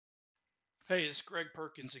Hey, it's Greg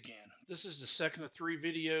Perkins again. This is the second of three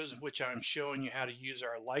videos in which I'm showing you how to use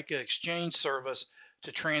our Leica Exchange service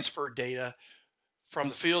to transfer data from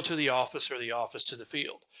the field to the office or the office to the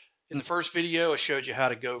field. In the first video, I showed you how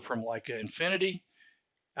to go from Leica Infinity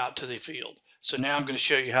out to the field. So now I'm going to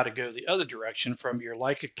show you how to go the other direction from your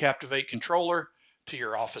Leica Captivate controller to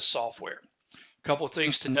your office software. A couple of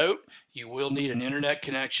things to note: you will need an internet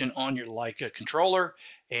connection on your Leica controller,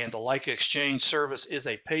 and the Leica Exchange service is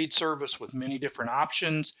a paid service with many different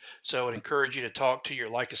options. So I would encourage you to talk to your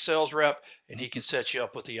Leica sales rep, and he can set you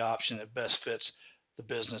up with the option that best fits the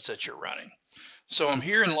business that you're running. So I'm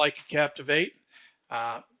here in Leica Captivate.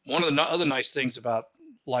 One of the other nice things about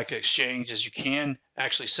Leica Exchange is you can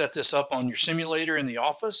actually set this up on your simulator in the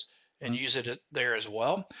office and use it there as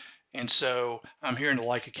well. And so I'm here in the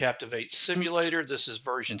Leica Captivate simulator. This is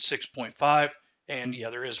version 6.5. And yeah,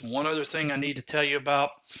 there is one other thing I need to tell you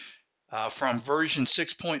about. From version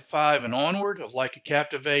 6.5 and onward of Leica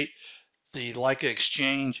Captivate, the Leica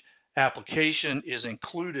Exchange application is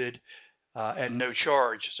included at no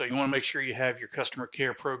charge. So you want to make sure you have your customer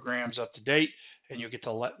care programs up to date, and you'll get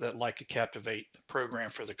that Leica Captivate program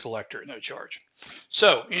for the collector at no charge.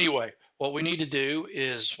 So anyway, what we need to do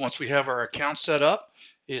is, once we have our account set up,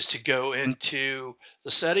 is to go into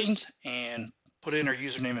the settings and put in our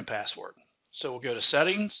username and password. So we'll go to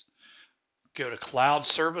settings, go to cloud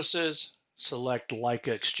services, select Leica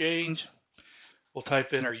Exchange. We'll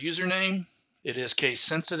type in our username. It is case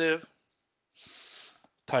sensitive.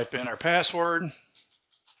 Type in our password,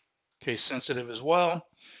 case sensitive as well.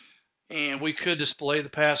 And we could display the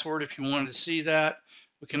password if you wanted to see that.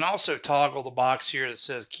 We can also toggle the box here that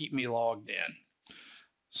says keep me logged in.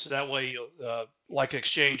 So that way, Leica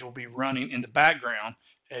Exchange will be running in the background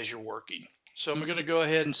as you're working. So I'm going to go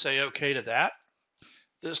ahead and say OK to that.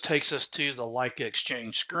 This takes us to the Leica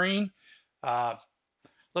Exchange screen.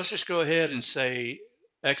 Let's just go ahead and say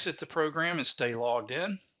exit the program and stay logged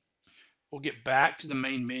in. We'll get back to the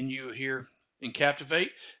main menu here in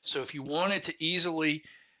Captivate. So if you wanted to easily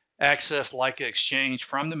access Leica Exchange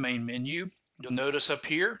from the main menu, you'll notice up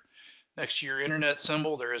here next to your internet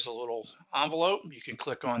symbol, there is a little envelope. You can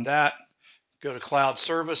click on that, go to Cloud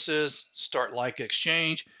Services, start Leica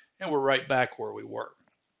Exchange, and we're right back where we were.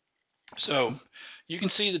 So you can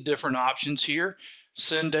see the different options here.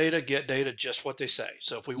 Send data, get data, just what they say.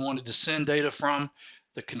 So if we wanted to send data from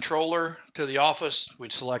the controller to the office,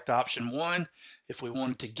 we'd select option 1. If we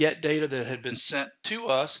wanted to get data that had been sent to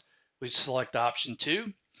us, we'd select option 2.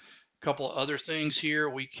 A couple of other things here,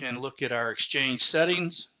 we can look at our Exchange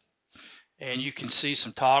settings, and you can see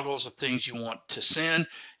some toggles of things you want to send.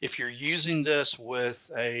 If you're using this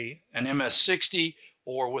with an MS60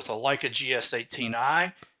 or with a Leica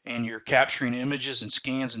GS18i and you're capturing images and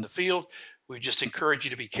scans in the field, we just encourage you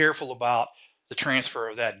to be careful about the transfer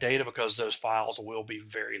of that data, because those files will be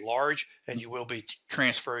very large and you will be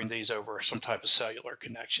transferring these over some type of cellular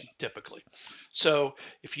connection typically. So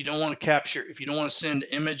if you don't want to capture, if you don't want to send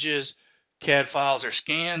images, CAD files, or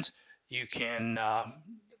scans, you can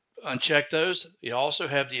uncheck those. You also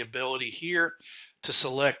have the ability here to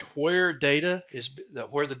select where the data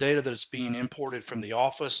that is being imported from the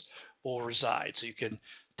office will reside. So you can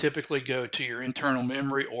typically go to your internal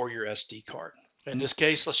memory or your SD card. In this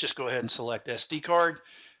case, let's just go ahead and select SD card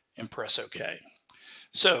and press OK.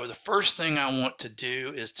 So the first thing I want to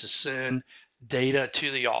do is to send data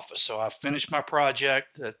to the office. So I've finished my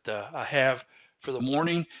project that I have for the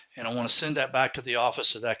morning, and I want to send that back to the office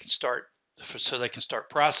so that they can start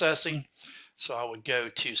processing. So I would go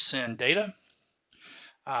to send data.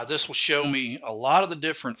 This will show me a lot of the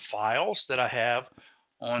different files that I have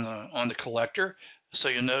on the collector. So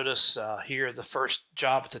you'll notice here the first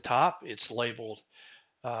job at the top, it's labeled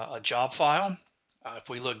a job file. If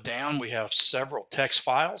we look down, we have several text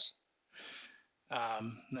files.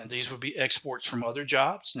 And these would be exports from other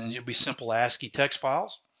jobs, and it'll be simple ASCII text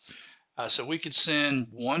files. So we could send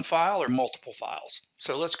one file or multiple files.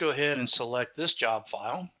 So let's go ahead and select this job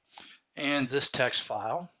file and this text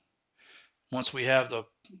file. Once we have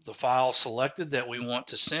the file selected that we want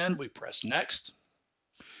to send, we press next.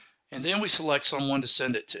 And then we select someone to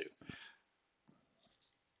send it to.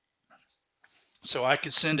 So I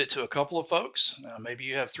could send it to a couple of folks. Maybe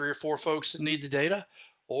you have 3 or 4 folks that need the data,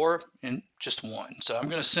 or in just one. So I'm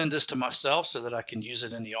going to send this to myself so that I can use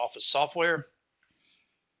it in the office software.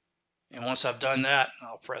 And once I've done that,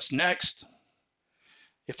 I'll press next.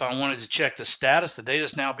 If I wanted to check the status, the data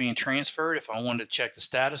is now being transferred. If I wanted to check the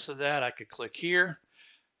status of that, I could click here,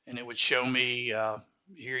 and it would show me,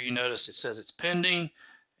 here you notice it says it's pending,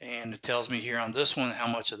 and it tells me here on this one how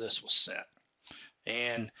much of this was sent.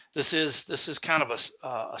 And this is kind of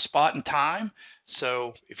a spot in time.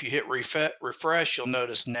 So if you hit refresh, you'll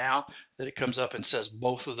notice now that it comes up and says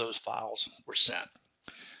both of those files were sent.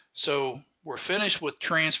 So we're finished with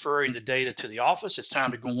transferring the data to the office. It's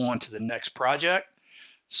time to go on to the next project.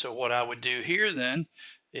 So what I would do here then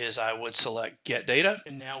is I would select Get Data.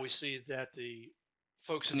 And now we see that the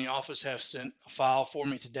folks in the office have sent a file for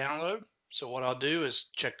me to download. So what I'll do is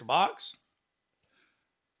check the box,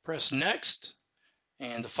 press Next,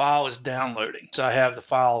 and the file is downloading. So I have the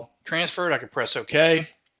file transferred. I can press OK.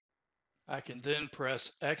 I can then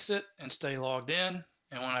press Exit and stay logged in.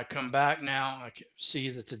 And when I come back now, I can see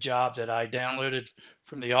that the job that I downloaded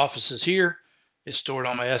from the offices here is stored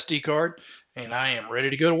on my SD card, and I am ready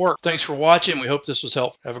to go to work. Thanks for watching. We hope this was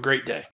helpful. Have a great day.